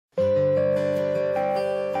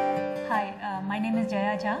My name is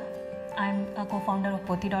Jaya Jha. I'm a co-founder of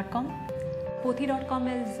Pothi.com. Pothi.com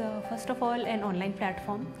is first of all an online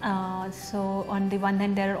platform. So on the one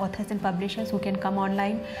hand, there are authors and publishers who can come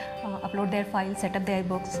online, upload their files, set up their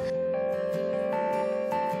books.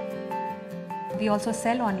 We also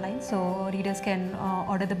sell online, so readers can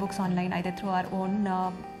order the books online either through our own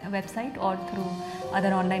website or through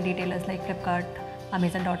other online retailers like Flipkart,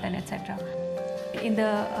 Amazon.in, etc. In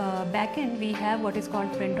the back end, we have what is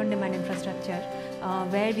called print-on-demand infrastructure,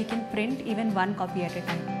 where we can print even one copy at a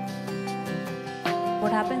time.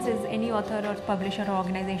 What happens is any author or publisher or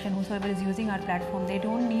organization, whosoever is using our platform, they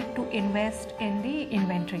don't need to invest in the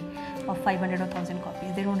inventory of 500 or 1000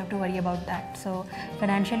 copies. They don't have to worry about that. So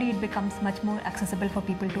financially, it becomes much more accessible for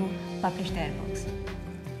people to publish their books.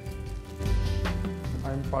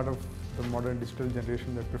 I'm part of the modern digital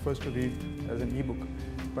generation that prefers to read as an e-book.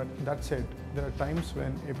 But that said, there are times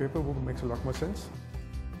when a paper book makes a lot more sense,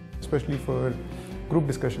 especially for group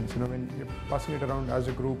discussions. When you're passing it around as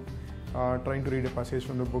a group, trying to read a passage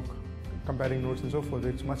from the book, comparing notes and so forth,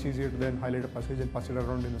 it's much easier to then highlight a passage and pass it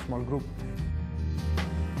around in a small group.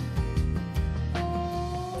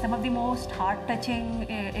 Some of the most heart-touching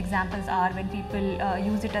examples are when people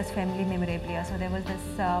use it as family memorabilia. So there was this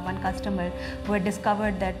one customer who had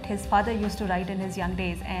discovered that his father used to write in his young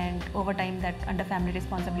days, and over time that under family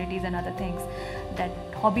responsibilities and other things, that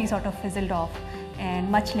hobby sort of fizzled off.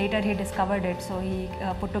 And much later he discovered it, so he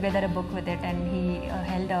put together a book with it, and he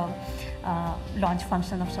held a launch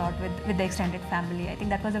function of sort with the extended family. I think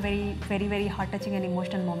that was a very heart-touching and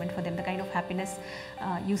emotional moment for them. The kind of happiness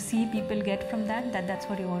you see people get from that's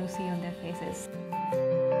what you want to see on their faces.